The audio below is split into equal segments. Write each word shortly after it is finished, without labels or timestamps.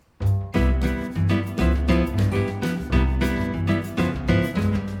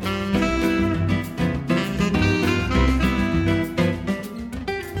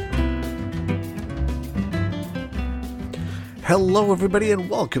Hello, everybody, and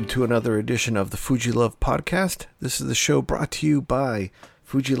welcome to another edition of the Fuji Love Podcast. This is the show brought to you by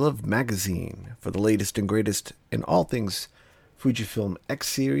Fuji Love Magazine. For the latest and greatest in all things Fujifilm X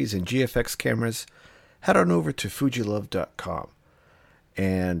Series and GFX cameras, head on over to fujilove.com.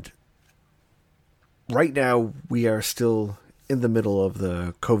 And right now, we are still in the middle of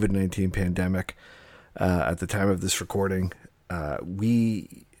the COVID-19 pandemic. At the time of this recording,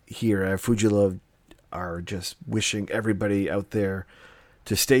 we here at Fuji Love are just wishing everybody out there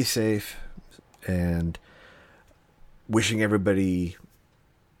to stay safe and wishing everybody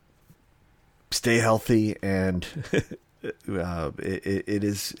stay healthy. And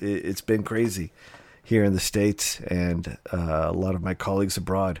it's been crazy here in the States and a lot of my colleagues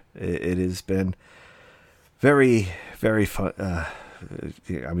abroad. It has been very, very fun.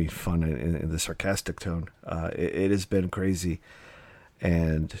 Fun in the sarcastic tone. It has been crazy,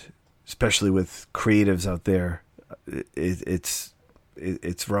 and especially with creatives out there, it's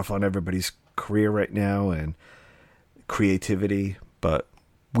rough on everybody's career right now and creativity. But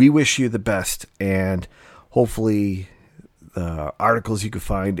we wish you the best, and hopefully the articles you can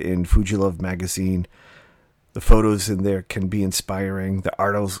find in Fuji Love Magazine, the photos in there can be inspiring. The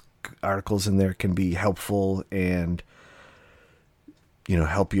articles in there can be helpful and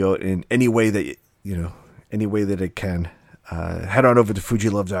help you out in any way that it can. Head on over to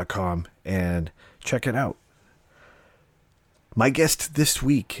fujilove.com and check it out. My guest this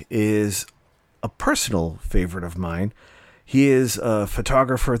week is a personal favorite of mine. He is a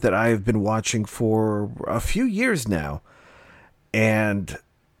photographer that I have been watching for a few years now, and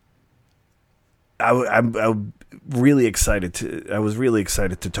I was really excited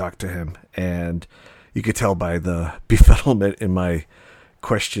to talk to him, and you could tell by the befuddlement in my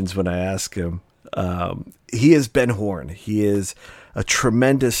questions when I ask him. He is Ben Horne. He is a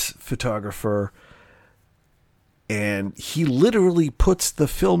tremendous photographer, and he literally puts the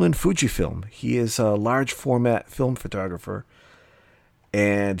film in Fujifilm. He is a large format film photographer,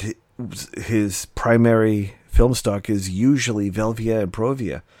 and his primary film stock is usually Velvia and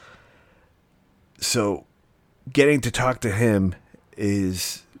Provia. So getting to talk to him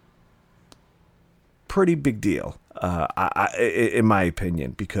is pretty big deal, in my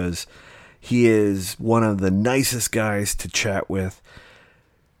opinion, because he is one of the nicest guys to chat with.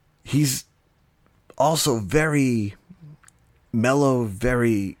 He's also very mellow,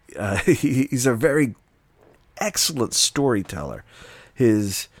 he's a very excellent storyteller.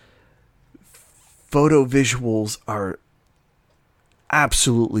 His photo visuals are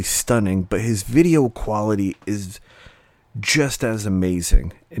absolutely stunning, but his video quality is just as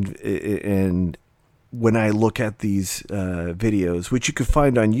amazing. And when I look at these videos, which you can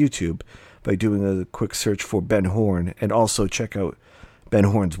find on YouTube by doing a quick search for Ben Horne, and also check out Ben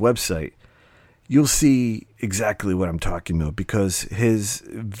Horne's website, you'll see exactly what I'm talking about, because his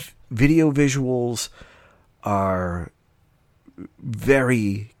video visuals are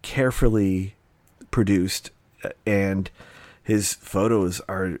very carefully produced, and his photos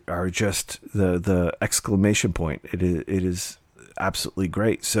are just the exclamation point. It is absolutely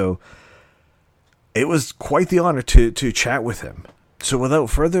great. So it was quite the honor to chat with him. So without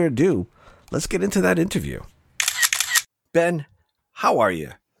further ado, let's get into that interview. Ben, how are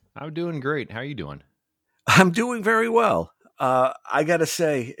you? I'm doing great. How are you doing? I'm doing very well. I gotta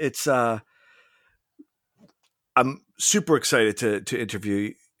say, I'm super excited to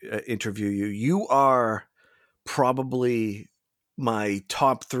interview you. You are probably my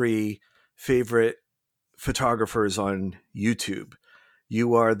top 3 favorite photographers on YouTube.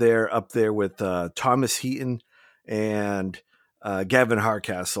 You are up there with Thomas Heaton and Gavin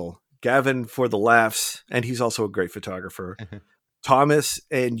Hardcastle. Gavin for the laughs, and he's also a great photographer. Thomas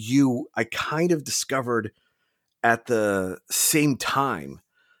and you, I kind of discovered at the same time.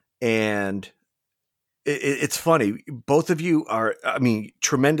 And it's funny. Both of you are,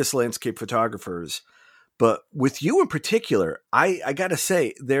 tremendous landscape photographers. But with you in particular, I got to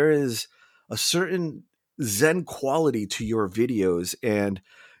say, there is a certain Zen quality to your videos. And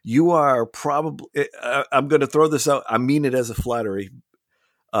you are probably, I'm going to throw this out, I mean it as a flattery,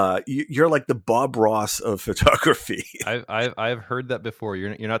 you're like the Bob Ross of photography. I've heard that before.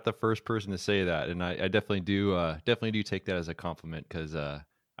 You're not the first person to say that, and I definitely do take that as a compliment, because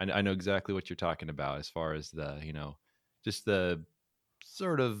I know exactly what you're talking about as far as the just the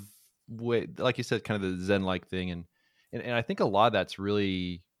sort of way, like you said, kind of the Zen-like thing, and I think a lot of that's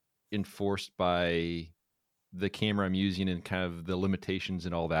really enforced by the camera I'm using and kind of the limitations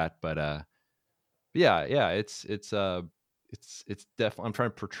and all that. But yeah, it's definitely, I'm trying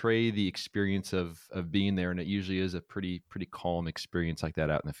to portray the experience of being there, and it usually is a pretty calm experience like that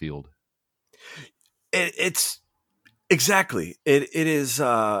out in the field. It's Exactly. It is.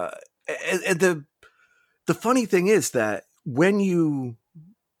 And the funny thing is that when you,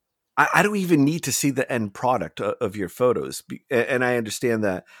 I don't even need to see the end product of your photos, and I understand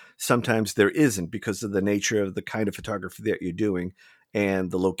that sometimes there isn't because of the nature of the kind of photography that you're doing and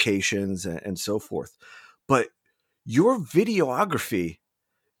the locations and so forth. But your videography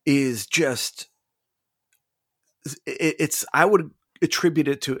is just, it's, I would attribute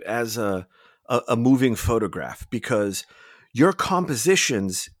it to as a moving photograph, because your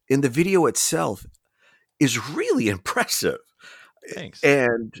compositions in the video itself is really impressive. Thanks.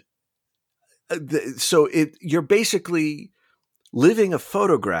 And so you're basically living a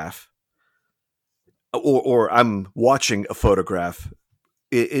photograph, or I'm watching a photograph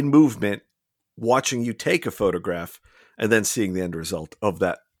in movement, watching you take a photograph, and then seeing the end result of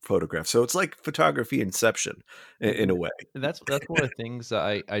that photograph. So it's like photography inception in a way. That's one of the things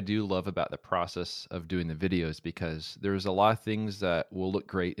that I do love about the process of doing the videos, because there's a lot of things that will look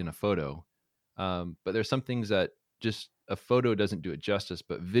great in a photo, but there's some things that just a photo doesn't do it justice,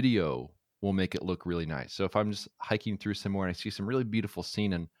 but video will make it look really nice. So if I'm just hiking through somewhere and I see some really beautiful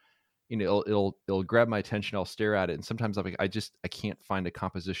scene, and it'll grab my attention, I'll stare at it, and sometimes I'm like, I can't find a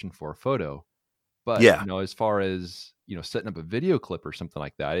composition for a photo. But, Yeah. as far as, setting up a video clip or something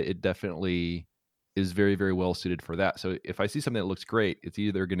like that, it definitely is very, very well suited for that. So if I see something that looks great, it's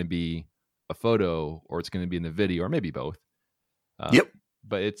either going to be a photo or it's going to be in the video, or maybe both. Yep.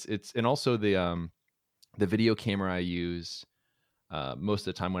 But and also the video camera I use most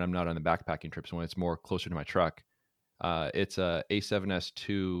of the time when I'm not on the backpacking trips, when it's more closer to my truck, it's a A7S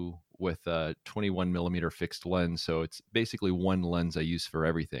II with a 21 millimeter fixed lens. So it's basically one lens I use for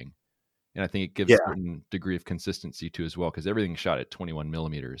everything. And I think it gives Yeah. a certain degree of consistency too, as well, because everything's shot at 21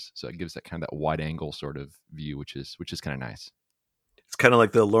 millimeters. So it gives that kind of that wide angle sort of view, which is kind of nice. It's kind of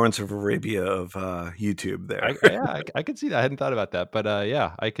like the Lawrence of Arabia of YouTube there. I could see that. I hadn't thought about that, but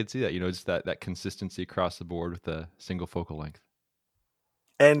yeah, I could see that. Just that consistency across the board with the single focal length.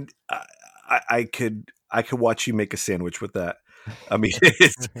 And I could watch you make a sandwich with that. I mean,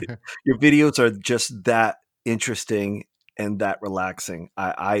 your videos are just that interesting and that relaxing.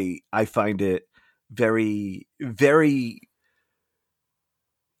 I find it very, very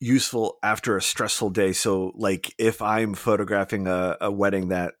useful after a stressful day. So like if I'm photographing a wedding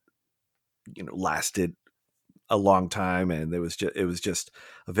that, lasted a long time, and it was just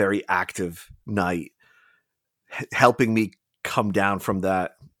a very active night, helping me come down from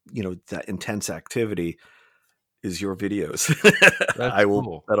that, that intense activity is your videos. That's I will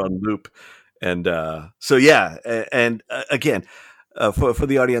cool. put that on loop. And so, yeah. And again, for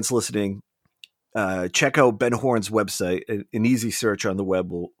the audience listening, check out Ben Horn's website. An easy search on the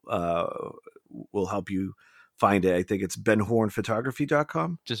web will help you find it. I think it's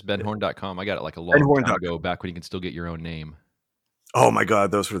benhornphotography.com. Just benhorn.com. I got it like a long time benhorn.com. ago, back when you can still get your own name. Oh my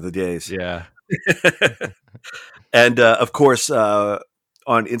God, those were the days. Yeah. And of course, on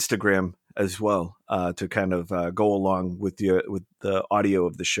Instagram as well, to kind of go along with the audio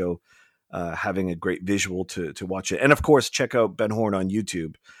of the show, having a great visual to watch it. And of course, check out Ben Horn on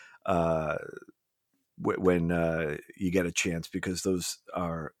YouTube when you get a chance, because those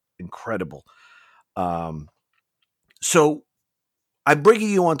are incredible. So I'm bringing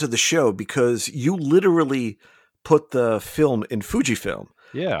you onto the show because you literally put the film in Fujifilm.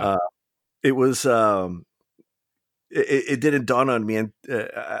 Yeah. It was it didn't dawn on me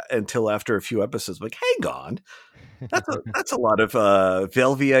until after a few episodes. I'm like, hang on, that's a lot of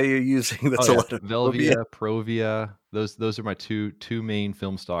Velvia you're using. That's a lot of Velvia, Provia. Those are my two main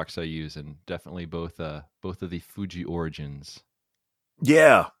film stocks I use, and definitely both of the Fuji origins.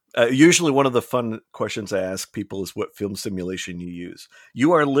 Yeah. Usually one of the fun questions I ask people is what film simulation you use.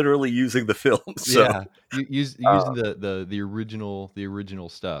 You are literally using the film. So. Yeah, using the original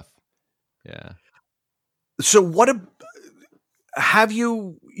stuff. Yeah. So have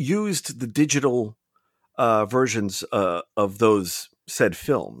you used the digital versions of those said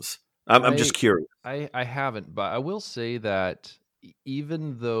films? I'm just curious. I haven't, but I will say that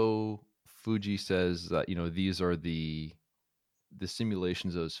even though Fuji says that these are the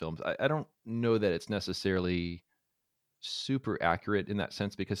simulations of those films, I don't know that it's necessarily super accurate in that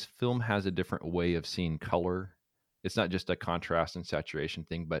sense, because film has a different way of seeing color. It's not just a contrast and saturation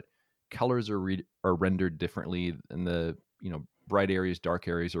thing, but colors are rendered differently, and the bright areas, dark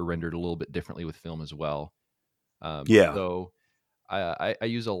areas are rendered a little bit differently with film as well. Yeah. So I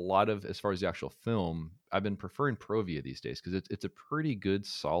use a lot of, as far as the actual film, I've been preferring Provia these days, because it's a pretty good,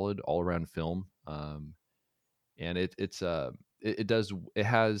 solid all around film. And it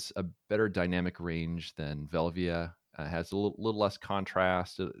has a better dynamic range than Velvia. It has a little less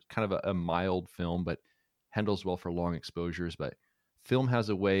contrast, kind of a mild film, but handles well for long exposures, but film has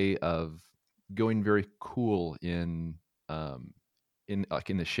a way of going very cool um, in like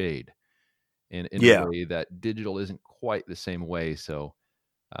in the shade, in a Yeah. way that digital isn't quite the same way. So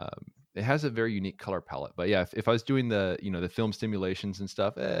it has a very unique color palette. But yeah, if I was doing the the film simulations and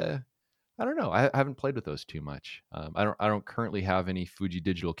stuff, I don't know. I haven't played with those too much. I don't currently have any Fuji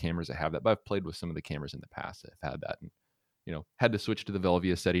digital cameras that have that, but I've played with some of the cameras in the past that have had that, and had to switch to the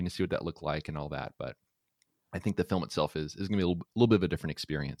Velvia setting to see what that looked like and all that. But I think the film itself is going to be a little bit of a different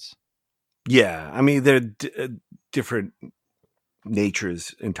experience. Yeah. I mean, they're different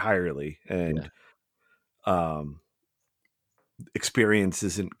natures entirely, and um, experience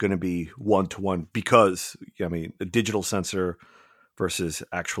isn't going to be one to one because, I mean, a digital sensor versus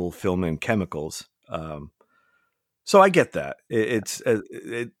actual film and chemicals. So I get that it's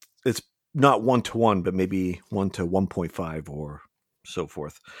not one to one, but maybe 1 to 1.5 or so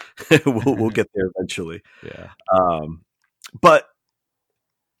forth. We'll get there eventually. Yeah. But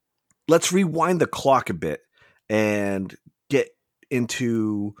let's rewind the clock a bit and get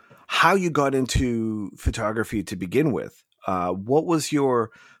into how you got into photography to begin with. What was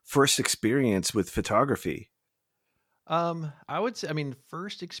your first experience with photography? I would say, I mean,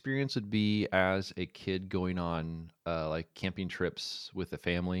 first experience would be as a kid going on like camping trips with the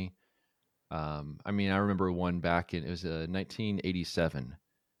family. I mean, I remember one back in it was 1987.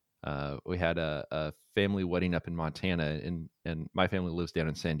 We had a family wedding up in Montana, and my family lives down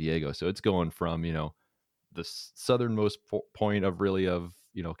in San Diego, so it's going from the southernmost point of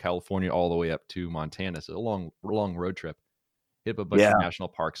California all the way up to Montana. So a long road trip. Hit up a bunch Yeah. of national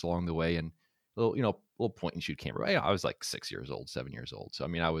parks along the way, and little point and shoot camera. I was like 6 years old, 7 years old. So I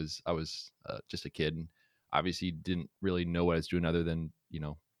mean, I was just a kid, and obviously didn't really know what I was doing other than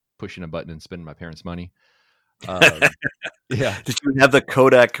pushing a button and spending my parents' money. Yeah. Did you have the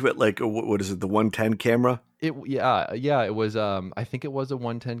Kodak, like, what is it, the 110 camera? Yeah, it was I think it was a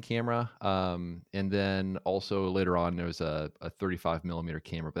 110 camera. And then also later on there was a 35 millimeter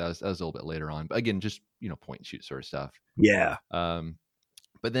camera, but that was a little bit later on. But again, just point and shoot sort of stuff. Yeah.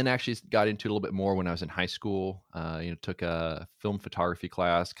 But then actually got into it a little bit more when I was in high school. Took a film photography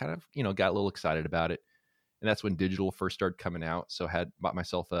class, kind of, got a little excited about it. And that's when digital first started coming out. So bought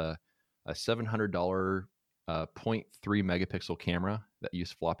myself a $700 0.3 megapixel camera that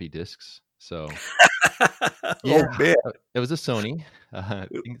used floppy disks. So yeah, Oh man. it was a Sony.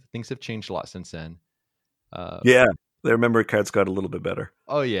 Things have changed a lot since then. Yeah. Their memory cards got a little bit better.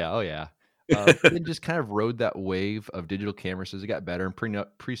 Oh yeah. Then just kind of rode that wave of digital cameras as it got better, and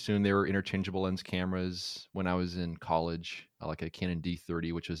pretty soon they were interchangeable lens cameras. When I was in college, like a Canon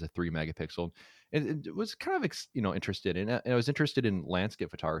D30, which was a 3 megapixel, and it was kind of interested in it. I was interested in landscape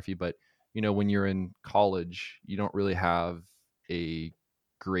photography, but when you're in college, you don't really have a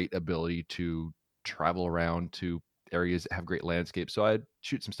great ability to travel around to areas that have great landscapes. So I'd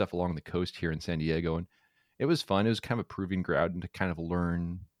shoot some stuff along the coast here in San Diego, and it was fun. It was kind of a proving ground and to kind of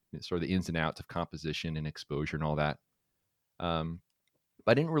learn sort of the ins and outs of composition and exposure and all that. But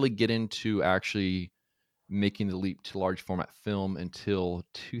I didn't really get into actually making the leap to large format film until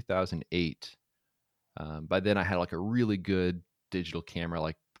 2008. By then I had like a really good digital camera,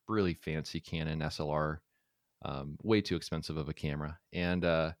 like really fancy Canon SLR, way too expensive of a camera. And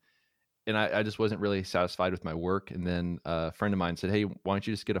I just wasn't really satisfied with my work. And then a friend of mine said, "Hey, why don't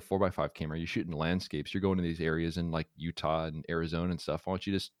you just get a 4x5 camera? You shoot in landscapes. You're going to these areas in like Utah and Arizona and stuff. Why don't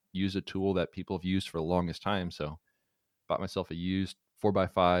you just use a tool that people have used for the longest time?" So bought myself a used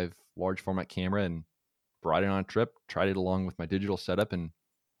 4x5 large format camera and brought it on a trip, tried it along with my digital setup. And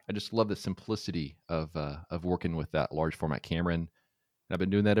I just love the simplicity of working with that large format camera. And I've been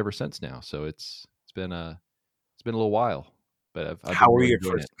doing that ever since now. So it's been a little while. But I've How been were really your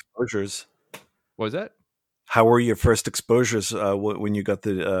enjoying first it. exposures? What was that? How were your first exposures when you got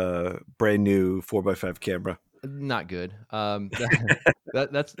the brand new 4x5 camera? Not good.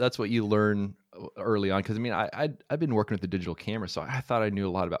 That's what you learn early on. Because I mean, I've been working with the digital camera, so I thought I knew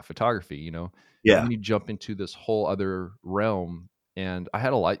a lot about photography, and Yeah. then you jump into this whole other realm. And I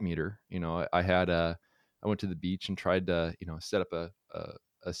had a light meter. I went to the beach and tried to set up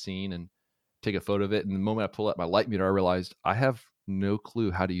a scene and take a photo of it. And the moment I pull out my light meter, I realized I have no clue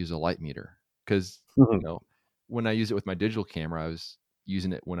how to use a light meter because when I use it with my digital camera, I was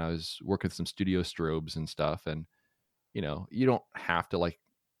using it when I was working with some studio strobes and stuff. And, you don't have to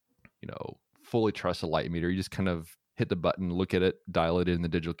fully trust a light meter. You just kind of hit the button, look at it, dial it in the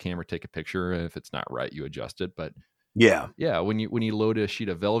digital camera, take a picture. And if it's not right, you adjust it. But Yeah. when you load a sheet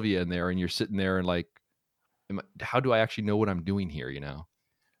of Velvia in there and you're sitting there and like, how do I actually know what I'm doing here?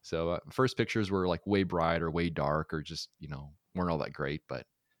 So first pictures were like way bright or way dark or just, weren't all that great. But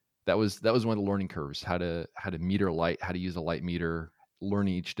that was one of the learning curves, how to meter light, how to use a light meter,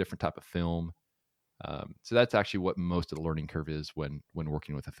 learning each different type of film. So that's actually what most of the learning curve is when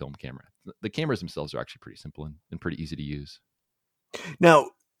working with a film camera. The cameras themselves are actually pretty simple and pretty easy to use.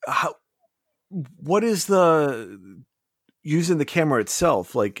 Now, what is the using the camera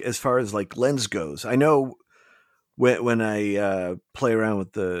itself like as far as like lens goes? I know when I play around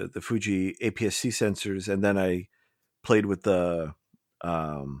with the Fuji APS-C sensors, and then I played with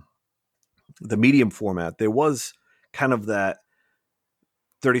um, the medium format, there was kind of that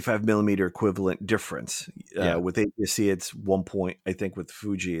 35 millimeter equivalent difference. Yeah, With APS-C, it's 1 point. I think with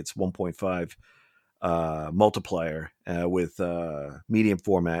Fuji, it's 1.5 multiplier. With medium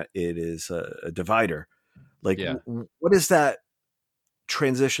format, it is a divider. Like, yeah. what is that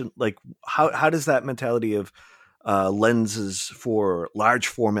transition? Like, how does that mentality of lenses for large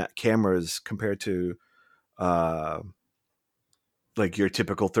format cameras compared to uh, like your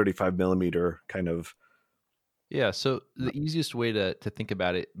typical 35 millimeter kind of? Yeah, so the easiest way to think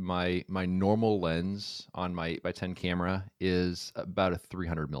about it, my normal lens on my 8x10 camera is about a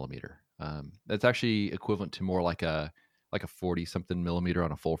 300 millimeter. That's actually equivalent to more like a 40 something millimeter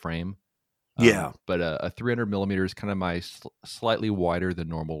on a full frame. Yeah, But a 300 millimeter is kind of my slightly wider than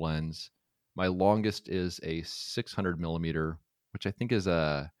normal lens. My longest is a 600 millimeter, which I think is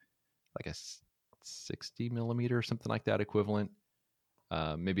a like a 60 millimeter or something like that equivalent.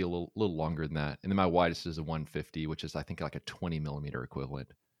 Maybe a little longer than that. And then my widest is a 150, which is I think like a 20 millimeter equivalent.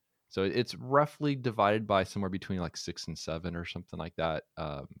 So it's roughly divided by somewhere between like 6 and 7 or something like that,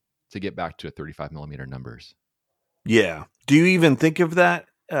 to get back to a 35 millimeter numbers. yeah. Do you even think of that,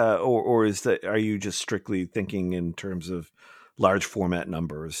 or is that, are you just strictly thinking in terms of large format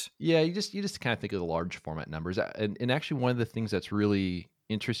numbers? Yeah, you just kind of think of the large format numbers, and actually one of the things that's really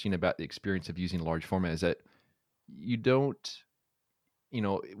interesting about the experience of using large format is that you don't,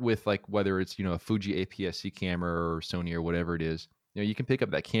 with like whether it's a Fuji APS-C camera or Sony or whatever it is, you can pick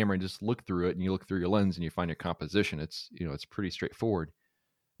up that camera and just look through it, and you look through your lens and you find your composition. It's pretty straightforward.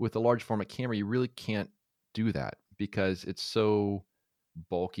 With a large format camera, you really can't do that because it's so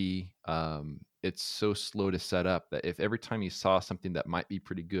bulky. It's so slow to set up that if every time you saw something that might be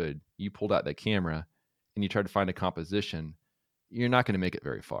pretty good, you pulled out that camera and you tried to find a composition, you're not going to make it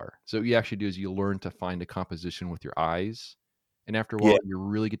very far. So what you actually do is you learn to find a composition with your eyes. And after a Yeah, while, you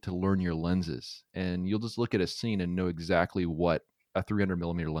really get to learn your lenses. And you'll just look at a scene and know exactly what a 300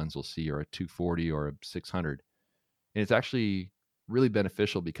 millimeter lens will see, or a 240 or a 600. And it's actually really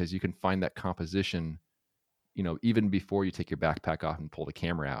beneficial because you can find that composition, even before you take your backpack off and pull the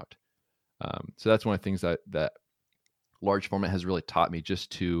camera out. So that's one of the things that large format has really taught me, just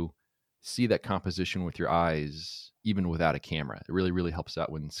to see that composition with your eyes, even without a camera. It really, really helps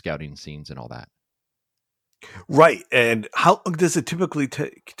out when scouting scenes and all that. right. And how long does it typically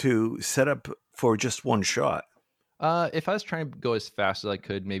take to set up for just one shot? If I was trying to go as fast as I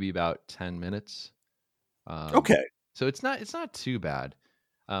could, maybe about 10 minutes. Um, Okay, so it's not too bad.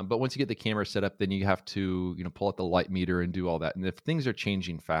 But once you get the camera set up, then you have to, pull out the light meter and do all that. And if things are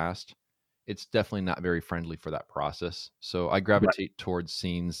changing fast, it's definitely not very friendly for that process. So I right. gravitate towards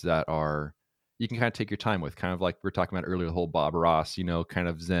scenes that are you can kind of take your time with, kind of like we were talking about earlier, the whole Bob Ross, kind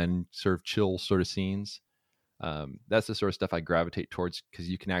of zen, sort of chill sort of scenes. That's the sort of stuff I gravitate towards because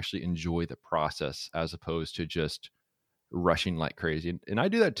you can actually enjoy the process as opposed to just rushing like crazy. And I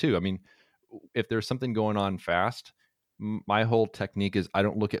do that too. I mean, if there's something going on fast, my whole technique is I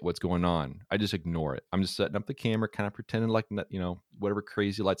don't look at what's going on. I just ignore it. I'm just setting up the camera, kind of pretending like, whatever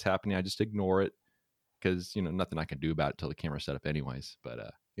crazy light's happening, I just ignore it because, nothing I can do about it till the camera's set up anyways.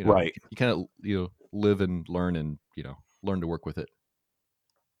 But, Right. you kind of, live and learn and, learn to work with it.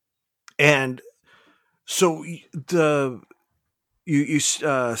 And so the you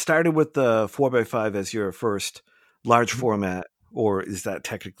started with the 4x5 as your first large Mhm. format, or is that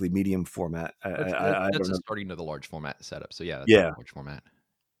technically medium format? I That's don't a know. starting to the large format setup. So yeah, that's Yeah. large format.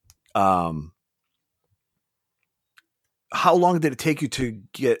 Um, how long did it take you to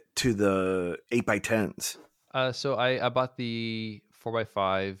get to the 8x10s? So I bought the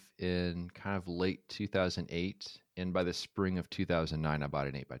 4x5 in kind of late 2008, and by the spring of 2009, I bought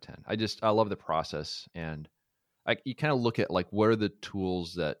an 8x10. I love the process, and you kind of look at like what are the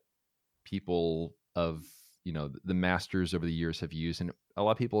tools that people of the masters over the years have used, and a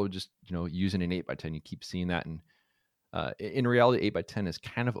lot of people are just using an 8x10. You keep seeing that, and in reality, 8x10 is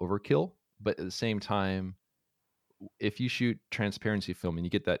kind of overkill, but at the same time, if you shoot transparency film and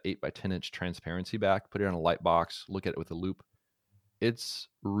you get that 8x10 inch transparency back, put it on a light box, look at it with a loop, it's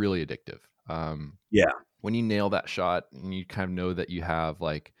really addictive. Yeah. When you nail that shot and you kind of know that you have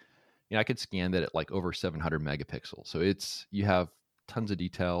like, I could scan that at like over 700 megapixels. So you have tons of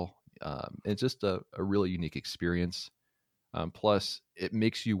detail. It's just a really unique experience. Plus, it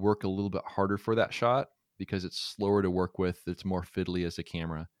makes you work a little bit harder for that shot because it's slower to work with. It's more fiddly as a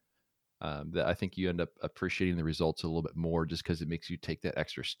camera. That I think you end up appreciating the results a little bit more just because it makes you take that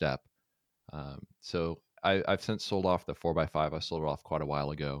extra step. So I've since sold off the 4x5. I sold it off quite a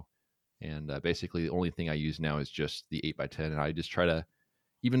while ago. And basically, the only thing I use now is just the 8x10. And I just try to,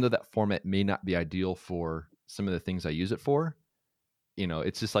 even though that format may not be ideal for some of the things I use it for,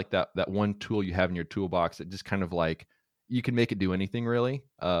 it's just like that one tool you have in your toolbox that just kind of like you can make it do anything really.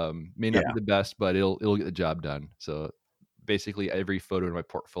 May not be Yeah. the best, but it'll get the job done. So basically, every photo in my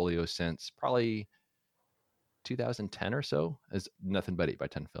portfolio since probably 2010 or so is nothing but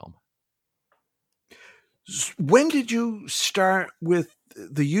 8x10 film. When did you start with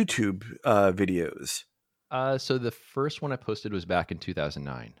the YouTube videos? So the first one I posted was back in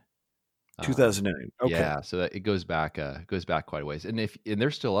 2009. 2009. Okay. Yeah, so it goes back quite a ways, and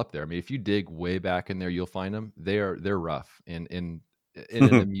they're still up there. I mean, if you dig way back in there, you'll find them. They're rough and in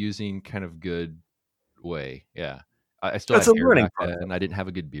an amusing kind of good way. Yeah, I still That's had a hair learning back process. then. I didn't have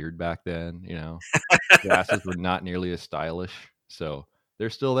a good beard back then. Glasses were not nearly as stylish, so they're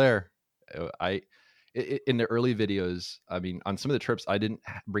still there. In the early videos, I mean, on some of the trips, I didn't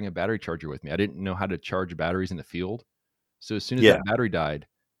bring a battery charger with me. I didn't know how to charge batteries in the field, so as soon as Yeah. that battery died,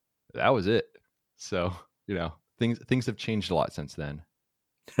 that was it. So, things have changed a lot since then.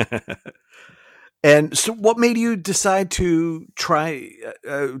 And so what made you decide to try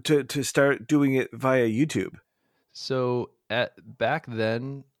to start doing it via YouTube? So at back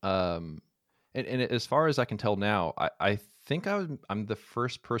then, and as far as I can tell now, I think I'm the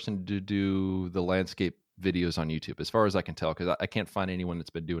first person to do the landscape videos on YouTube, as far as I can tell, because I can't find anyone that's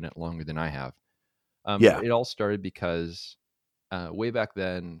been doing it longer than I have. Yeah. It all started because way back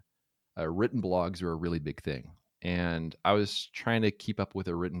then, written blogs were a really big thing, and I was trying to keep up with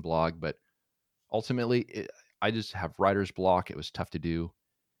a written blog, but ultimately, I just have writer's block. It was tough to do.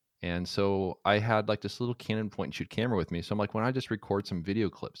 And so I had like this little Canon point and shoot camera with me. So I'm like, why don't I just record some video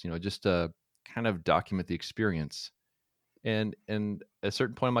clips, just to kind of document the experience. And at a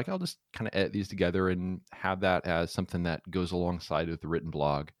certain point, I'm like, I'll just kind of edit these together and have that as something that goes alongside with the written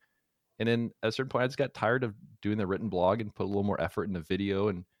blog. And then at a certain point, I just got tired of doing the written blog and put a little more effort in the video.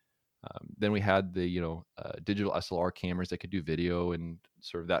 And then we had the digital SLR cameras that could do video, and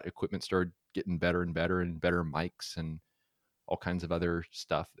sort of that equipment started getting better and better, and better mics and all kinds of other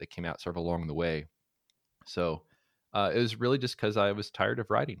stuff that came out sort of along the way. So it was really just because I was tired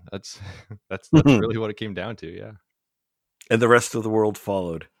of writing. That's that's really what it came down to. Yeah. And the rest of the world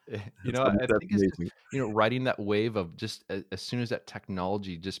followed. I That's think it's just amazing. riding that wave of just as soon as that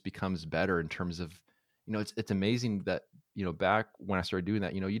technology just becomes better in terms of it's amazing that back when I started doing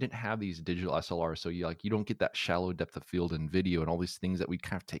that, you didn't have these digital SLRs, so you don't get that shallow depth of field in video and all these things that we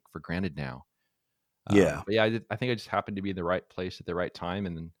kind of take for granted now. Yeah. But yeah, I think I just happened to be in the right place at the right time,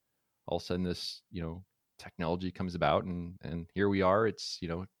 and then all of a sudden this technology comes about, and here we are. It's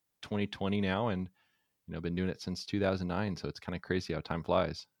 2020 now, and been doing it since 2009. So it's kind of crazy how time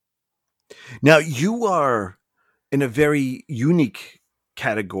flies. Now you are in a very unique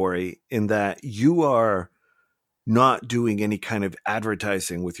category in that you are not doing any kind of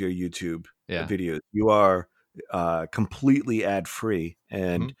advertising with your YouTube Yeah. videos. You are completely ad free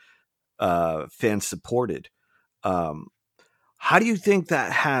and fan supported. How do you think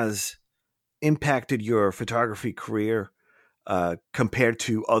that has impacted your photography career compared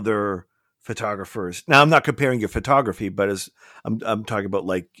to other photographers? Now, I'm not comparing your photography, but as I'm talking about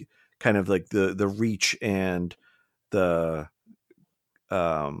like kind of like the reach and the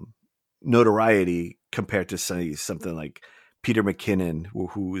notoriety compared to something like Peter McKinnon,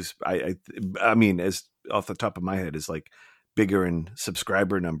 who's I mean, as off the top of my head, is like bigger in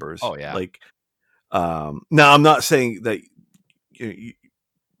subscriber numbers. Oh yeah. Like, now I'm not saying that you,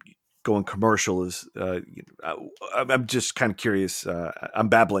 going commercial is. I'm just kind of curious. I'm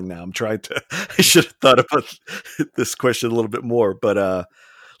babbling now. I'm trying to. I should have thought about this question a little bit more, but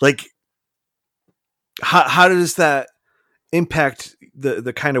like, how does that impact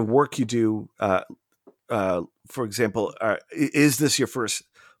the kind of work you do? For example, is this your first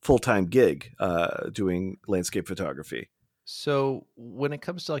full-time gig doing landscape photography? So when it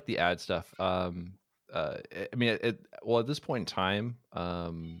comes to like the ad stuff, I mean, well, at this point in time,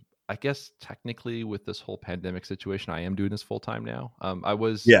 I guess technically with this whole pandemic situation, I am doing this full time now. I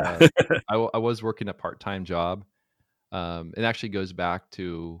was, Yeah. I was working a part time job. It actually goes back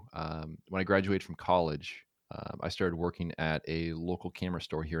to when I graduated from college. I started working at a local camera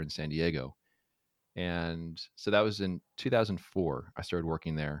store here in San Diego, and so that was in 2004. I started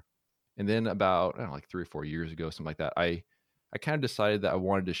working there, and then about I don't know, like 3 or 4 years ago, something like that, I I kind of decided that I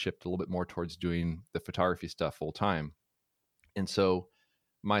wanted to shift a little bit more towards doing the photography stuff full time. And so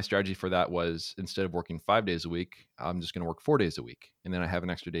my strategy for that was, instead of working 5 days a week, I'm just going to work 4 days a week. And then I have an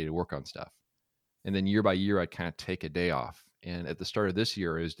extra day to work on stuff. And then year by year, I'd kind of take a day off. And at the start of this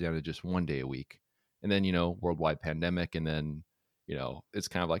year, it was down to just 1 day a week. And then, worldwide pandemic. And then, it's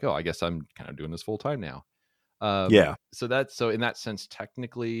kind of like, oh, I guess I'm kind of doing this full time now. Yeah. So in that sense,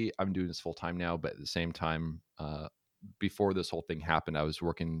 technically, I'm doing this full time now. But at the same time, before this whole thing happened, I was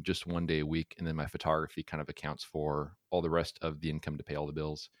working just 1 day a week. And then my photography kind of accounts for all the rest of the income to pay all the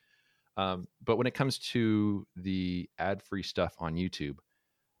bills. But when it comes to the ad-free stuff on YouTube,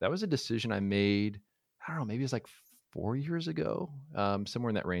 that was a decision I made, I don't know, maybe it's like 4 years ago, somewhere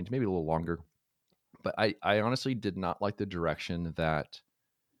in that range, maybe a little longer. But I honestly did not like the direction that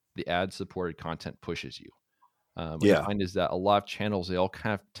the ad-supported content pushes you. What I find is that a lot of channels, they all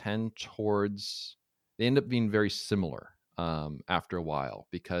kind of tend towards, they end up being very similar after a while,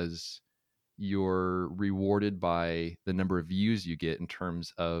 because you're rewarded by the number of views you get in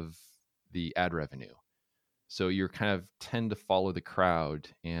terms of the ad revenue. So you're kind of tend to follow the crowd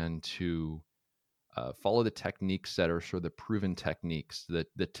and to follow the techniques that are sort of the proven techniques, the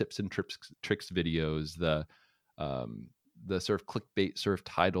tips and tricks videos, the sort of clickbait sort of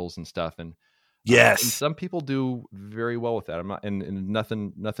titles and stuff. And and some people do very well with that. I'm not, and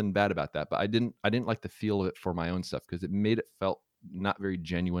nothing bad about that. But I didn't like the feel of it for my own stuff, because it made it felt not very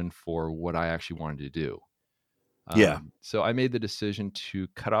genuine for what I actually wanted to do. So I made the decision to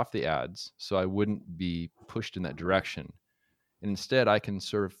cut off the ads so I wouldn't be pushed in that direction. And instead, I can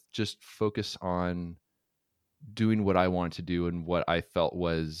sort of just focus on doing what I wanted to do and what I felt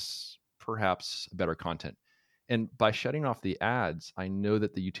was perhaps better content. And by shutting off the ads, I know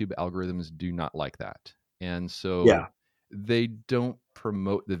that the YouTube algorithms do not like that. And so they don't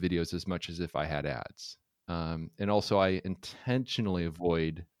promote the videos as much as if I had ads. And also, I intentionally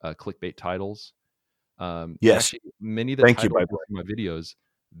avoid clickbait titles. Actually, many of the titles in my videos,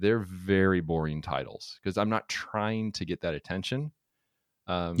 they're very boring titles, because I'm not trying to get that attention.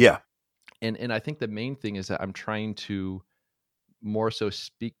 And I think the main thing is that I'm trying to more so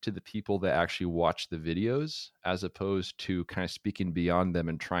speak to the people that actually watch the videos, as opposed to kind of speaking beyond them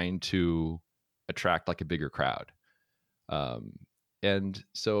and trying to attract like a bigger crowd. And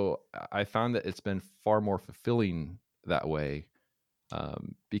so I found that it's been far more fulfilling that way,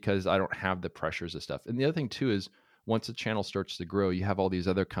 because I don't have the pressures of stuff. And the other thing too is, once the channel starts to grow, you have all these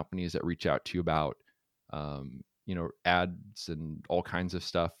other companies that reach out to you about, ads and all kinds of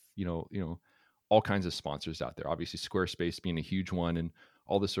stuff, all kinds of sponsors out there, obviously Squarespace being a huge one, and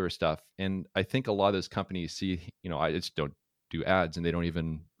all this sort of stuff. And I think a lot of those companies see, I just don't do ads, and they don't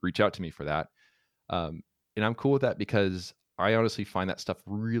even reach out to me for that. And I'm cool with that, because I honestly find that stuff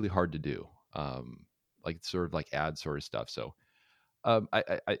really hard to do. Like sort of like ad sort of stuff. So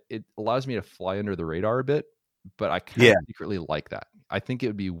it allows me to fly under the radar a bit, but I kind of secretly like that. I think it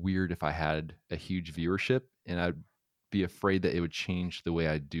would be weird if I had a huge viewership, and I'd be afraid that it would change the way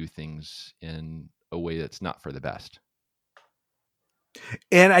I do things in a way that's not for the best.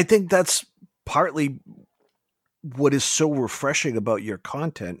 And I think that's partly what is so refreshing about your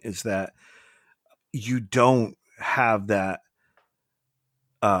content, is that you don't have that.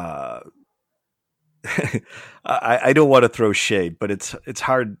 I don't want to throw shade, but it's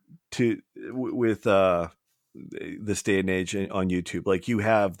hard to with this day and age on YouTube. Like, you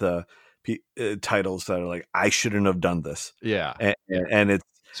have the titles that are like, I shouldn't have done this. And it's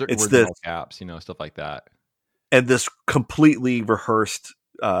certain words in all caps, stuff like that. And this completely rehearsed,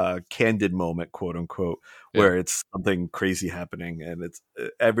 candid moment, quote unquote, where it's something crazy happening, and it's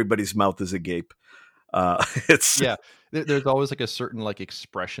everybody's mouth is agape. There's always like a certain like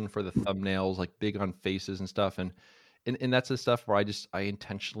expression for the thumbnails, like big on faces and stuff, and that's the stuff where I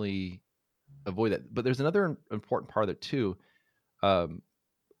intentionally avoid that. But there's another important part of it too.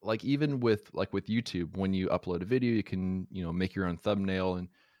 Like even with YouTube, when you upload a video, you can make your own thumbnail,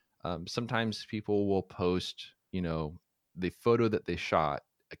 and sometimes people will post the photo that they shot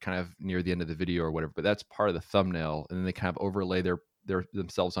kind of near the end of the video or whatever, but that's part of the thumbnail, and then they kind of overlay their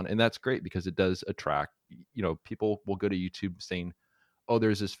themselves on, and that's great, because it does attract, people will go to YouTube saying, oh,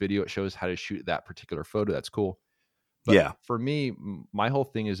 there's this video, it shows how to shoot that particular photo, that's cool. But for me, my whole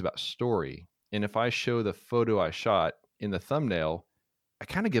thing is about story, and if I show the photo I shot in the thumbnail, I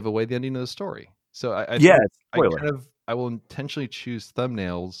kind of give away the ending of the story. So I will intentionally choose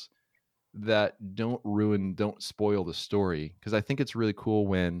thumbnails that don't spoil the story, because I think it's really cool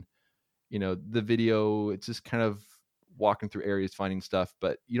when the video, it's just kind of walking through areas, finding stuff,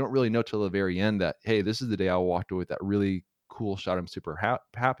 but you don't really know till the very end that, hey, this is the day I walked away with that really cool shot I'm super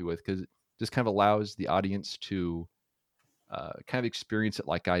happy with, because it just kind of allows the audience to kind of experience it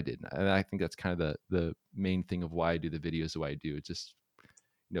like I did. And I think that's kind of the main thing of why I do the videos the way I do. It's just,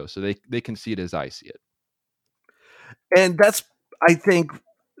 so they can see it as I see it. And that's, I think,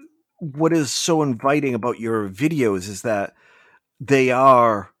 what is so inviting about your videos is that they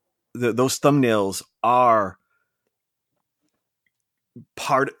are those thumbnails are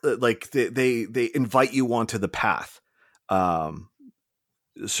part, like they invite you onto the path, um,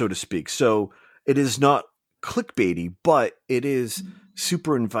 so to speak. So it is not clickbaity, but it is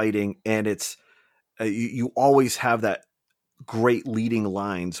super inviting, and it's you always have that great leading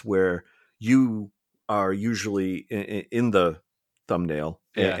lines where you are usually in the thumbnail,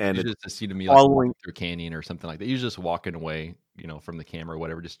 Yeah, and it's it's just a scene of me like following. walking through a canyon or something like that. You're just walking away, from the camera or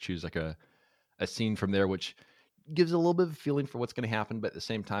whatever. Just choose like a scene from there, which gives a little bit of a feeling for what's going to happen, but at the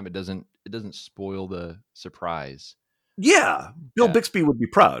same time, it doesn't spoil the surprise. Yeah, Bill Yeah. Bixby would be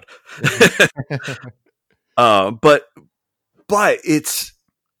proud. But it's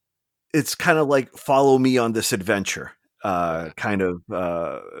kind of like follow me on this adventure, Yeah. kind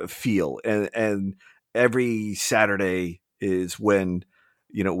of feel, and every Saturday is when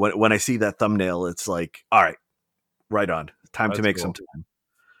when I see that thumbnail, it's like, all right, right on, time to That's make some cool. time.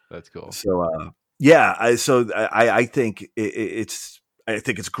 That's cool. So yeah, I think it's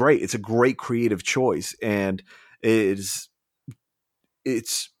great. It's a great creative choice, and it's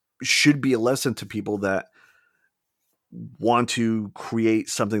should be a lesson to people that want to create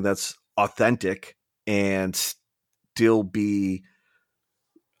something that's authentic and still be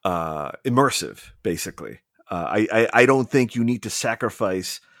immersive. Basically, I don't think you need to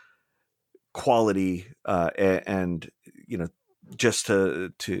sacrifice quality, and just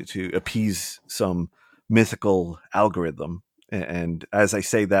to appease some mythical algorithm. And as I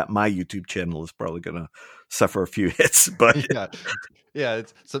say that, my YouTube channel is probably going to suffer a few hits, but Yeah. Yeah,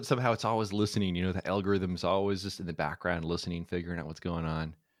 it's somehow it's always listening, the algorithm's always just in the background listening, figuring out what's going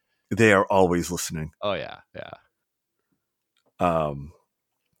on. they are always listening. Oh yeah, yeah. Um,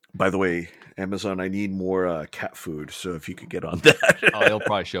 by the way, Amazon, I need more cat food. So if you could get on that. Oh, it'll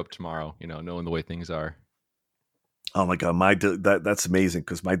probably show up tomorrow, knowing the way things are. Oh my god, that's amazing,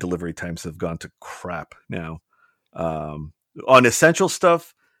 because my delivery times have gone to crap now. On essential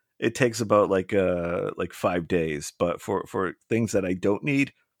stuff, it takes about like 5 days, but for things that I don't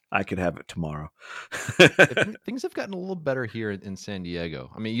need, I can have it tomorrow. Things have gotten a little better here in San Diego.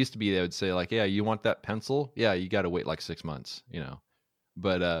 I mean, it used to be they would say like, "Yeah, you want that pencil? Yeah, you got to wait like 6 months."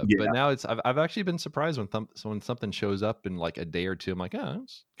 But Yeah, now I've actually been surprised when something shows up in like a day or two. I'm like, oh,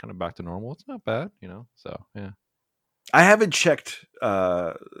 it's kind of back to normal. It's not bad. So yeah. I haven't checked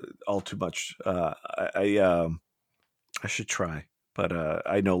all too much. I should try, but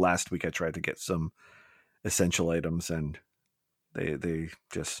I know last week I tried to get some essential items, and they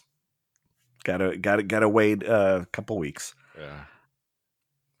just gotta wait a couple weeks. Yeah.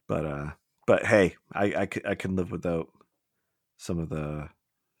 But hey, I can live without some of the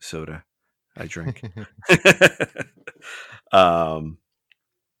soda I drink. um.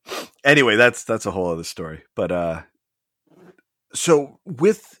 Anyway, that's a whole other story. But so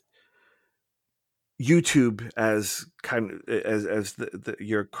with YouTube as kind of as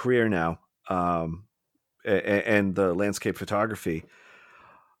your career now, and the landscape photography,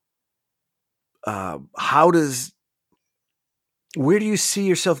 how does where do you see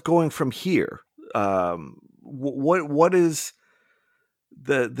yourself going from here? What is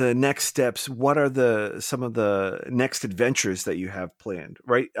the next steps? What are some of the next adventures that you have planned?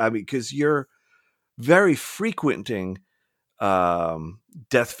 Right, I mean, because you're very frequenting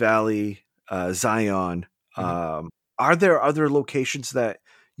Death Valley, Zion. Mhm. Are there other locations that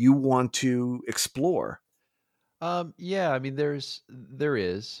you want to explore? Yeah, I mean, there is.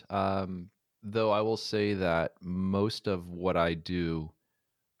 Though I will say that most of what I do,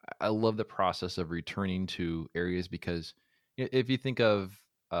 I love the process of returning to areas because if you think of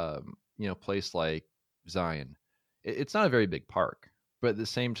a place like Zion, it's not a very big park, but at the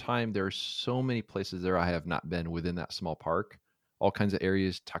same time, there are so many places there I have not been within that small park, all kinds of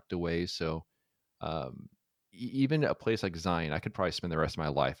areas tucked away. So um, even a place like Zion, I could probably spend the rest of my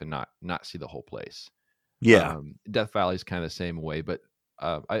life and not see the whole place. Yeah, Death Valley is kind of the same way, but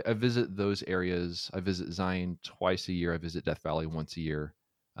I visit those areas. I visit Zion twice a year. I visit Death Valley once a year.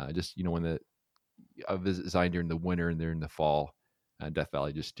 Just when I visit Zion during the winter and during the fall, Death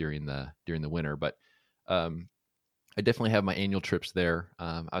Valley just during the winter. But um, I definitely have my annual trips there.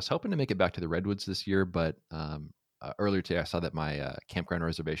 I was hoping to make it back to the Redwoods this year, but earlier today I saw that my campground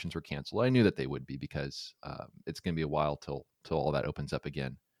reservations were canceled. I knew that they would be because it's going to be a while till all that opens up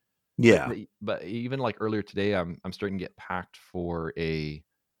again. But yeah. but even like earlier today, I'm starting to get packed for a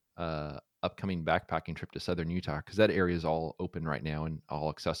upcoming backpacking trip to southern Utah, because that area is all open right now and all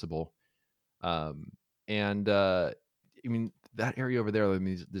accessible. Um, and I mean, that area over there, I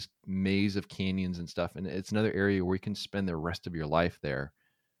mean, this maze of canyons and stuff, and it's another area where you can spend the rest of your life there.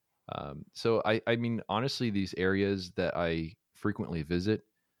 So I mean, honestly, these areas that I frequently visit,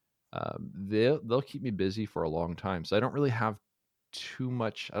 they'll keep me busy for a long time. So I don't really have too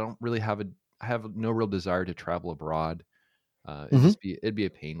much. I don't really have a. I have no real desire to travel abroad. Hmm. It'd be a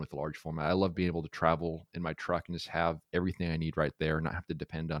pain with large format. I love being able to travel in my truck and just have everything I need right there, and not have to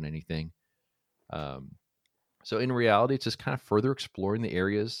depend on anything. Um, so in reality, it's just kind of further exploring the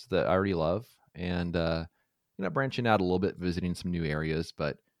areas that I already love, and branching out a little bit, visiting some new areas.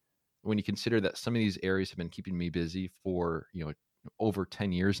 But when you consider that some of these areas have been keeping me busy for over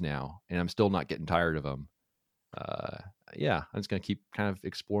 10 years now, and I'm still not getting tired of them, uh, yeah, I'm just gonna keep kind of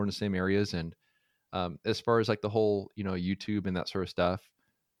exploring the same areas. And as far as like the whole YouTube and that sort of stuff,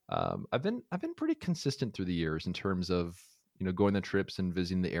 I've been pretty consistent through the years in terms of going on trips and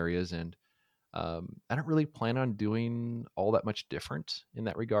visiting the areas. And I don't really plan on doing all that much different in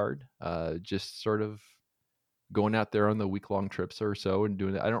that regard. Just sort of going out there on the week long trips or so and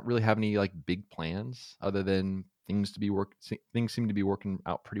doing it. I don't really have any like big plans other than things seem to be working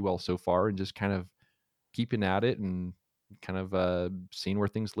out pretty well so far, and just kind of keeping at it and kind of seeing where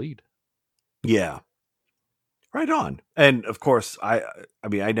things lead. Yeah. Right on. And of course, I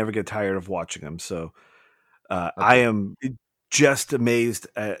mean, I never get tired of watching them. So That's I right. am just amazed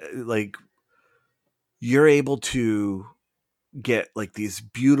at, like, you're able to get like these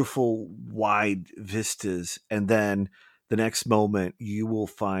beautiful wide vistas, and then the next moment you will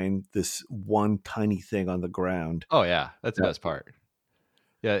find this one tiny thing on the ground. Oh yeah, that's the That best part.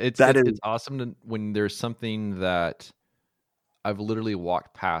 Yeah, it's that it's is it's awesome when there's something that I've literally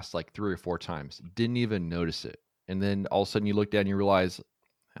walked past like 3 or 4 times, didn't even notice it, and then all of a sudden you look down and you realize,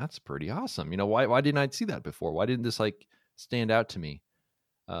 "That's pretty awesome." Why didn't I see that before? Why didn't this, like, stand out to me?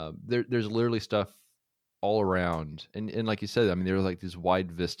 There's literally stuff all around, and like you said, I mean, there's, like, these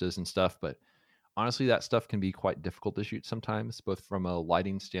wide vistas and stuff, but honestly, that stuff can be quite difficult to shoot sometimes, both from a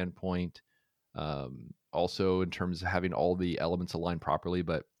lighting standpoint, also in terms of having all the elements aligned properly.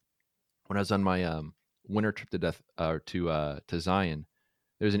 But when I was on my winter trip to Zion,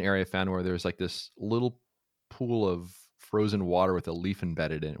 there's an area I found where there's like this little pool of frozen water with a leaf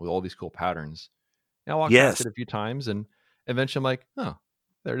embedded in it with all these cool patterns. And I walked past yes. it a few times, and eventually I'm like, oh,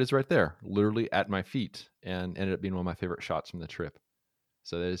 there it is right there, literally at my feet, and ended up being one of my favorite shots from the trip.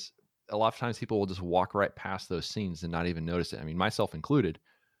 So there's a lot of times people will just walk right past those scenes and not even notice it. I mean, myself included.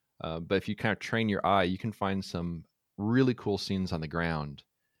 But if you kind of train your eye, you can find some really cool scenes on the ground,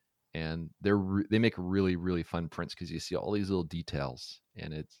 and they make really really fun prints because you see all these little details,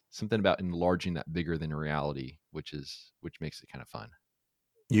 and it's something about enlarging that bigger than reality, which makes it kind of fun.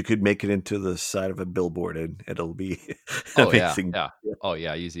 You could make it into the side of a billboard, and it'll be Oh yeah, amazing. yeah. Oh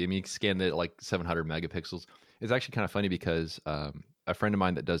yeah, easy. I mean, you can scan it at like 700 megapixels. It's actually kind of funny because a friend of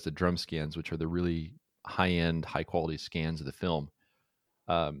mine that does the drum scans, which are the really high end, high quality scans of the film,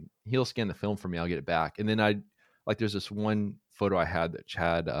 he'll scan the film for me. I'll get it back, and then there's this one photo I had that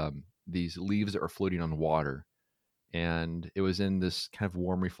had these leaves that were floating on water, and it was in this kind of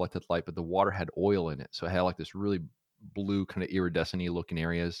warm reflected light, but the water had oil in it, so it had like this really blue kind of iridescent looking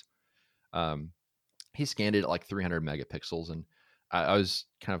areas. Um, he scanned it at like 300 megapixels, and I was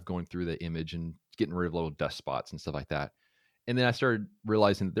kind of going through the image and getting rid of little dust spots and stuff like that. And then I started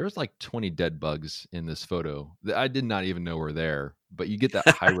realizing that there's like 20 dead bugs in this photo that I did not even know were there. But you get that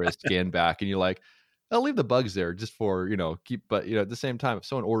high res scan back, and you're like, I'll leave the bugs there just for, keep. But, at the same time, if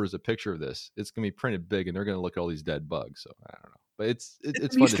someone orders a picture of this, it's going to be printed big, and they're going to look at all these dead bugs. So I don't know. But It's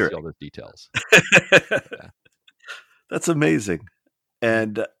it's an fun to Easter see all those details. egg. Yeah. That's amazing. Mhm.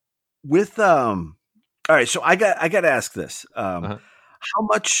 And with all right, so I got to ask this. Uh-huh. How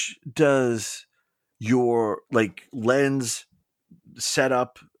much does your like lens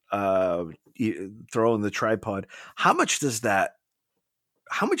setup, throw in the tripod, how much is that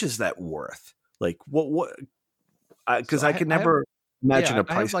worth? Like what So because I can never imagine yeah, a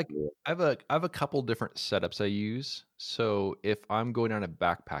I have price like for it. I have a couple different setups I use. So if I'm going on a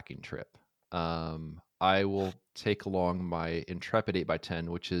backpacking trip, I will take along my Intrepid 8x10,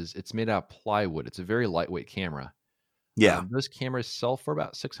 which it's made out of plywood. It's a very lightweight camera. Yeah. Those cameras sell for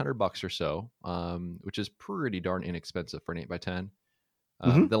about $600 or so, which is pretty darn inexpensive for an 8x10.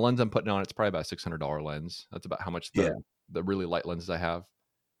 Hmm. The lens I'm putting on, it's probably about a $600 lens. That's about how much Yeah. the really light lenses I have.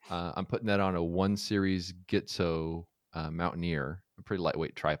 I'm putting that on a 1 series Gitzo Mountaineer, a pretty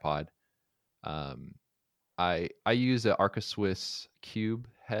lightweight tripod. Um, I use a Arca Swiss Cube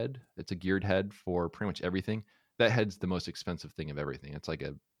head. It's a geared head for pretty much everything. That head's the most expensive thing of everything. It's like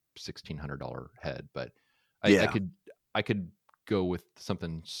a $1,600 head, but I Yeah. could go with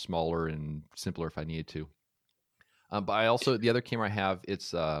something smaller and simpler if I needed to. But I also, the other camera I have,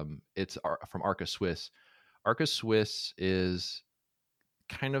 from Arca Swiss. Arca Swiss is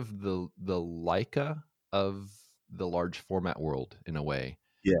kind of the Leica of the large format world in a way.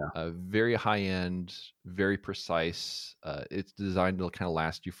 Yeah. Very high end, very precise. It's designed to kind of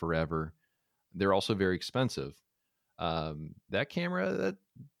last you forever. They're also very expensive. That camera,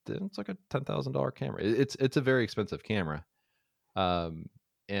 it's like a $10,000 camera. It's a very expensive camera. Um,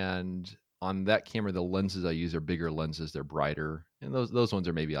 and on that camera, the lenses I use are bigger lenses. They're brighter, and those ones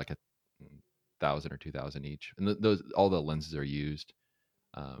are maybe like 1,000 or 2,000 each. And those, all the lenses are used.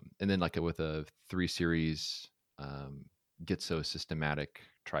 And then like with a 3 series Gitzo systematic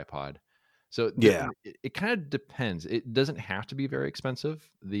tripod. So Yeah. it kind of depends. It doesn't have to be very expensive.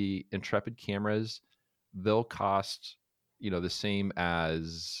 The Intrepid cameras, they'll cost, the same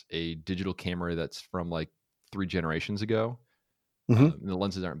as a digital camera that's from like 3 generations ago. Hmm. The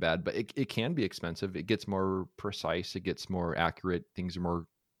lenses aren't bad, but it can be expensive. It gets more precise. It gets more accurate. Things are more,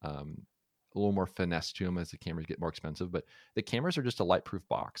 a little more finesse to them as the cameras get more expensive. But the cameras are just a light proof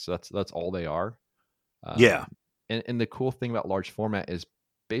box. So that's all they are. Yeah. And the cool thing about large format is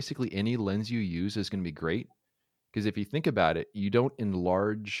basically any lens you use is going to be great. Because if you think about it, you don't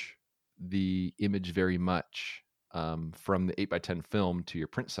enlarge the image very much from the 8x10 film to your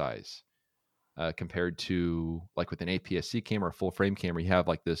print size. Compared to like with an APS-C camera or full frame camera, you have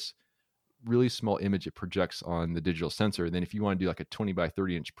like this really small image it projects on the digital sensor. And then if you want to do like a 20 by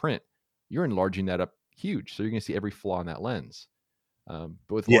 30 inch print, you're enlarging that up huge. So you're going to see every flaw in that lens. But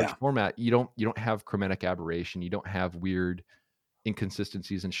with large Yeah. format, you don't have chromatic aberration. You don't have weird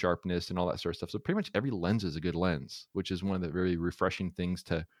inconsistencies in sharpness and all that sort of stuff. So pretty much every lens is a good lens, which is one of the very refreshing things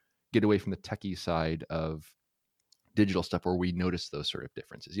to get away from the techie side of digital stuff where we notice those sort of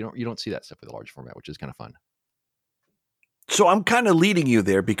differences. You don't see that stuff with a large format, which is kind of fun. So I'm kind of leading you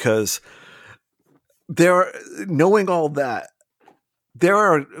there because knowing all that, there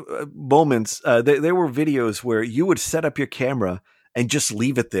are moments, there were videos where you would set up your camera and just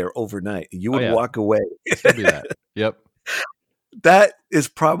leave it there overnight. You would walk away. Still do that. Yep. That is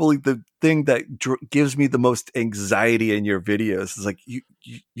probably the thing that gives me the most anxiety in your videos. It's like you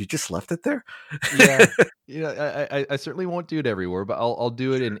just left it there. Yeah. I certainly won't do it everywhere, but I'll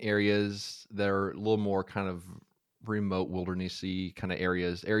do it in areas that are a little more kind of remote, wildernessy kind of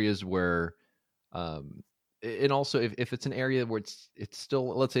areas where, and also if it's an area where it's still,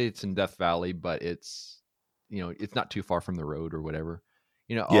 let's say it's in Death Valley, but it's it's not too far from the road or whatever.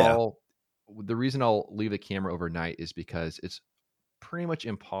 The reason I'll leave the camera overnight is because it's pretty much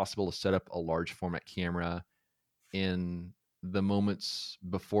impossible to set up a large format camera in the moments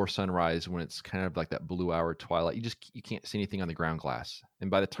before sunrise when it's kind of like that blue hour twilight. You can't see anything on the ground glass, and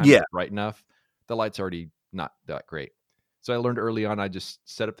by the time it's bright enough, the light's already not that great. So I learned early on, I just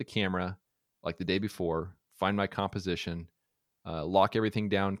set up the camera like the day before, find my composition, lock everything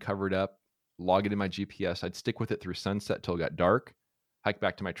down, cover it up, log it in my GPS. I'd stick with it through sunset till it got dark, hike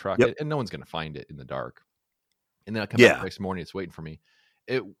back to my truck, and no one's going to find it in the dark. And then I come back the next morning, it's waiting for me.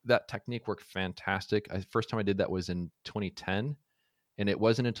 That technique worked fantastic. First time I did that was in 2010, and it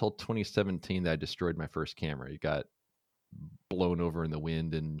wasn't until 2017 that I destroyed my first camera. It got blown over in the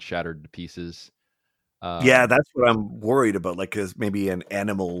wind and shattered to pieces. That's what I'm worried about. Like, is maybe an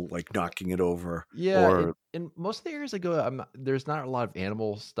animal like knocking it over? Yeah, or in most of the areas I go, there's not a lot of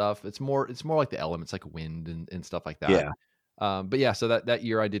animal stuff. It's more like the elements, like wind and stuff like that. Yeah. But yeah, so that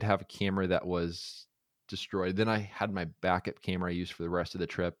year I did have a camera that was destroyed. Then I had my backup camera I used for the rest of the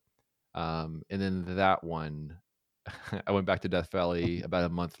trip. And then that one, I went back to Death Valley about a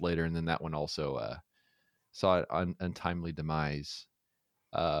month later, and then that one also saw an untimely demise.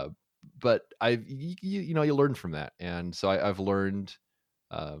 But you learn from that, and so I've learned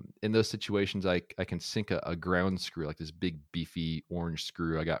in those situations I can sink a ground screw, like this big beefy orange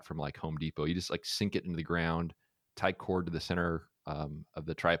screw I got from like Home Depot. You just like sink it into the ground, tie cord to the center of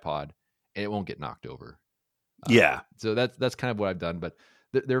the tripod, and it won't get knocked over. So that's kind of what I've done. But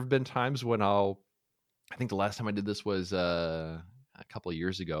there have been times when I think the last time I did this was a couple of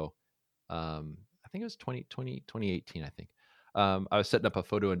years ago. I think it was 2018, I think. I was setting up a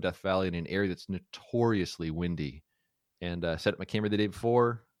photo in Death Valley in an area that's notoriously windy, and set up my camera the day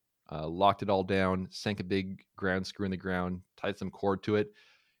before, locked it all down, sank a big ground screw in the ground, tied some cord to it.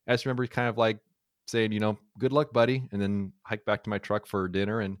 I just remember kind of like saying, good luck, buddy, and then hiked back to my truck for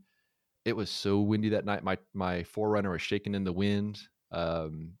dinner. And it was so windy that night. My Forerunner was shaking in the wind,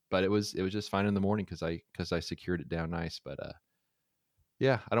 but it was just fine in the morning because I secured it down nice. But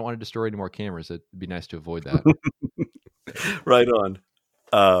I don't want to destroy any more cameras. It'd be nice to avoid that. Right on.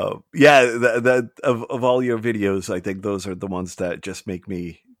 Yeah, that of all your videos, I think those are the ones that just make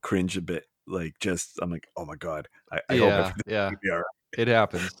me cringe a bit. Like, just I'm like, oh my god, I hope Yeah, everything's yeah. gonna be all right. It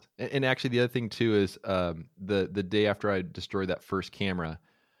happens. And actually the other thing too is the day after I destroyed that first camera,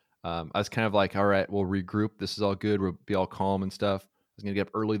 I was kind of like, all right, we'll regroup. This is all good. We'll be all calm and stuff. I was gonna get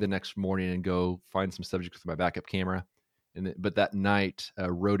up early the next morning and go find some subjects with my backup camera. But that night, a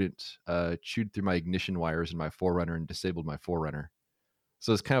rodent chewed through my ignition wires in my Forerunner and disabled my Forerunner.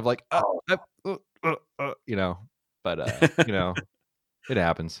 So it's kind of like, Oh, you know, but you know, it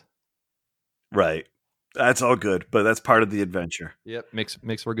happens. right. That's all good, but that's part of the adventure. Yep,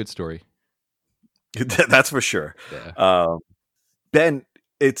 makes for a good story. That's for sure. Yeah. Ben,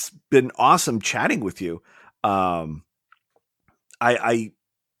 it's been awesome chatting with you. I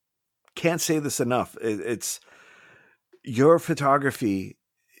can't say this enough. It's your photography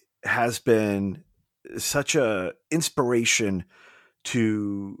has been such a inspiration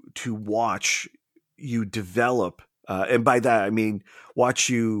to watch you develop, and by that I mean watch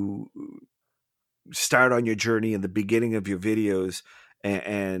you start on your journey in the beginning of your videos,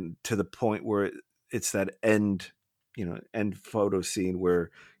 and to the point where it's that end, end photo scene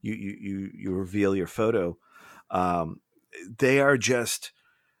where you reveal your photo. Um, they are just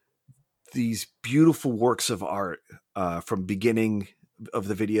these beautiful works of art, from beginning of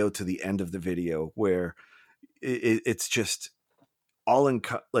the video to the end of the video, where it's just all in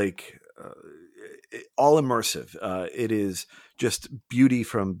all immersive. It is just beauty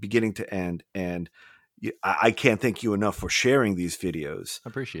from beginning to end, and I can't thank you enough for sharing these videos. I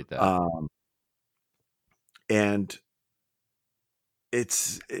appreciate that. And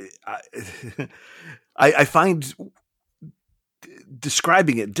it's I find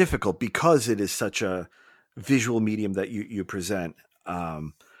describing it difficult because it is such a visual medium that you present. Yeah,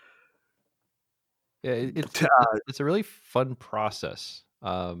 it's a really fun process,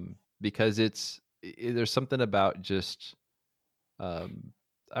 because there's something about just, I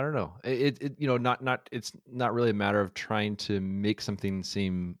don't know. Not it's not really a matter of trying to make something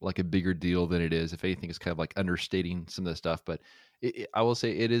seem like a bigger deal than it is. If anything, it's kind of like understating some of the stuff. But I will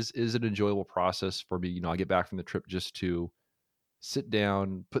say it is an enjoyable process for me. I get back from the trip just to sit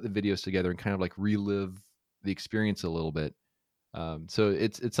down, put the videos together, and kind of like relive the experience a little bit. So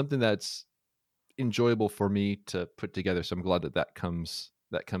it's something that's enjoyable for me to put together. So I'm glad that comes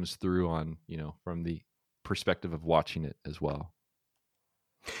through on, from the perspective of watching it as well.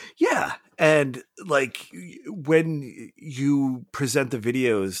 Yeah. And like when you present the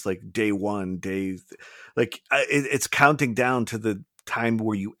videos, like day one, it's counting down to the time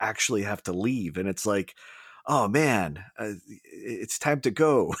where you actually have to leave. And it's like, oh man, it's time to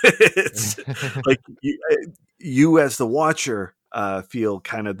go. It's like you as the watcher feel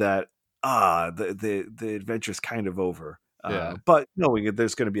kind of that, the adventure's kind of over. Yeah. But knowing that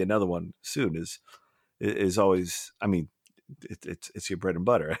there's going to be another one soon is always, I mean, it's your bread and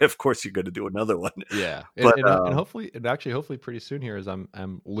butter. Of course, you're going to do another one. Yeah, But and hopefully pretty soon here, as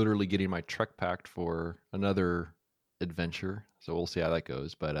I'm literally getting my truck packed for another adventure. So we'll see how that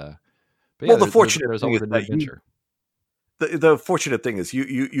goes. But yeah, well, the fortunate there's thing always is a new that adventure. the fortunate thing is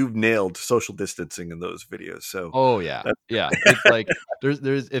you've nailed social distancing in those videos. So Oh yeah, yeah. It's like there's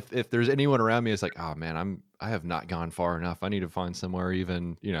if there's anyone around me, it's like, oh man, I have not gone far enough. I need to find somewhere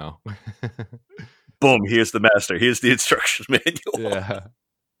even, boom, here's the master. Here's the instruction manual.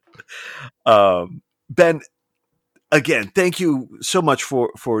 Yeah. Ben, again, thank you so much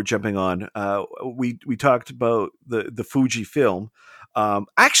for jumping on. We talked about the Fuji film.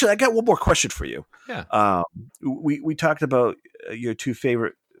 Actually, I got one more question for you. Yeah. We talked about your two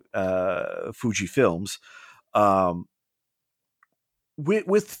favorite Fuji films.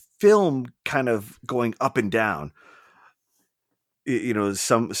 With film kind of going up and down,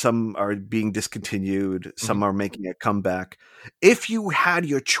 some are being discontinued, some are making a comeback. If you had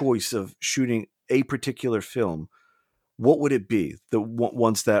your choice of shooting a particular film, what would it be? The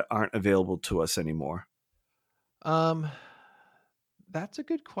ones that aren't available to us anymore? That's a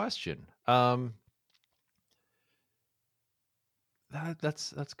good question. That's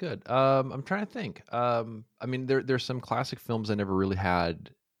good. I'm trying to think. I mean, there's some classic films I never really had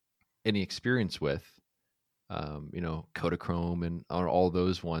any experience with. Kodachrome and all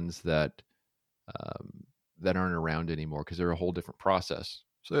those ones that aren't around anymore because they're a whole different process.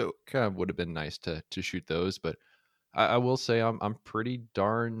 So it kind of would have been nice to shoot those, but I will say I'm pretty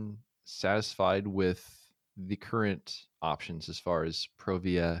darn satisfied with the current options as far as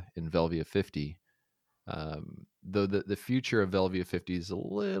Provia and Velvia 50. Though the future of Velvia 50 is a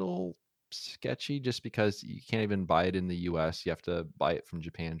little sketchy just because you can't even buy it in the US. You have to buy it from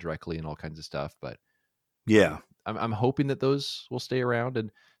Japan directly and all kinds of stuff. But yeah, I'm hoping that those will stay around.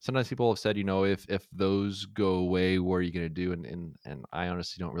 And sometimes people have said, if those go away, what are you going to do? And I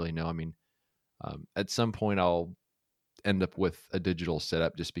honestly don't really know. I mean, at some point I'll end up with a digital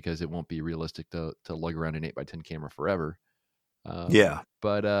setup just because it won't be realistic to lug around an 8x10 camera forever.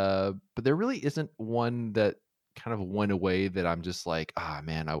 But there really isn't one that kind of went away that I'm just like,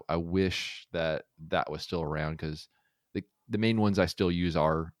 man, I wish that was still around, because the main ones I still use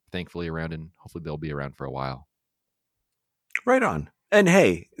are thankfully around, and hopefully they'll be around for a while. Right on. And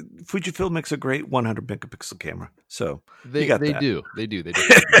hey, Fujifilm makes a great 100 megapixel camera. So they do.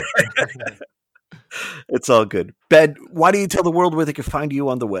 It's all good. Ben, why don't you tell the world where they can find you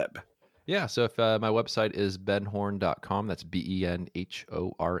on the web? Yeah, so if my website is benhorn.com, that's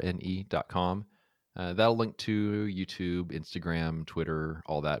benhorne.com. That'll link to YouTube, Instagram, Twitter,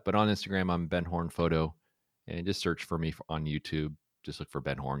 all that. But on Instagram, I'm Ben Horn Photo, and just search for me on YouTube. Just look for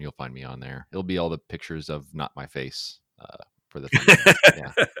Ben Horn. You'll find me on there. It'll be all the pictures of not my face for the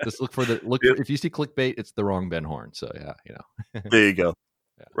yeah. Just look for if you see clickbait, it's the wrong Ben Horn. So yeah, There you go.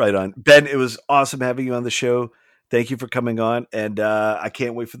 Yeah. Right on. Ben, it was awesome having you on the show. Thank you for coming on, and I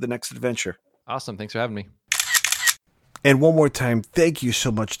can't wait for the next adventure. Awesome. Thanks for having me. And one more time, thank you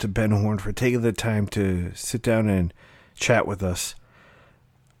so much to Ben Horn for taking the time to sit down and chat with us.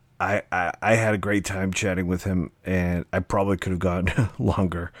 I had a great time chatting with him, and I probably could have gone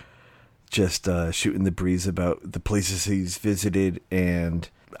longer, just shooting the breeze about the places he's visited, and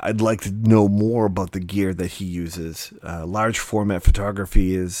I'd like to know more about the gear that he uses. Large format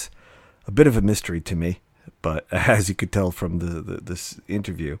photography is a bit of a mystery to me, but as you could tell from this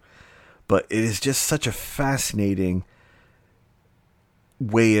interview, but it is just such a fascinating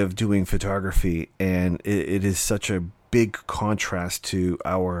way of doing photography, and it is such a big contrast to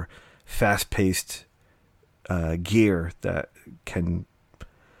our fast-paced gear that can,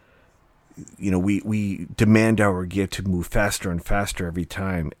 we demand our gear to move faster and faster every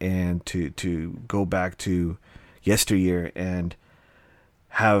time, and to go back to yesteryear and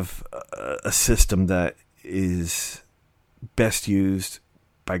have a system that is best used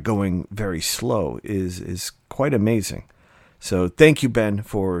by going very slow is quite amazing. So thank you, Ben,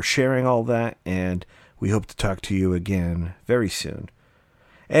 for sharing all that, and we hope to talk to you again very soon.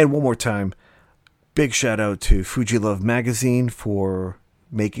 And one more time, big shout out to Fuji Love Magazine for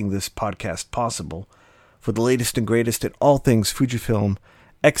making this podcast possible. For the latest and greatest in all things Fujifilm,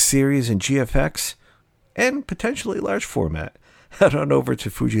 X-Series and GFX, and potentially large format, head on over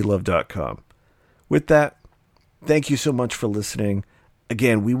to fujilove.com. With that, thank you so much for listening.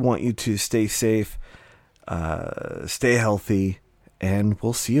 Again, we want you to stay safe, stay healthy, and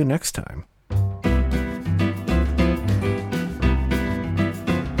we'll see you next time.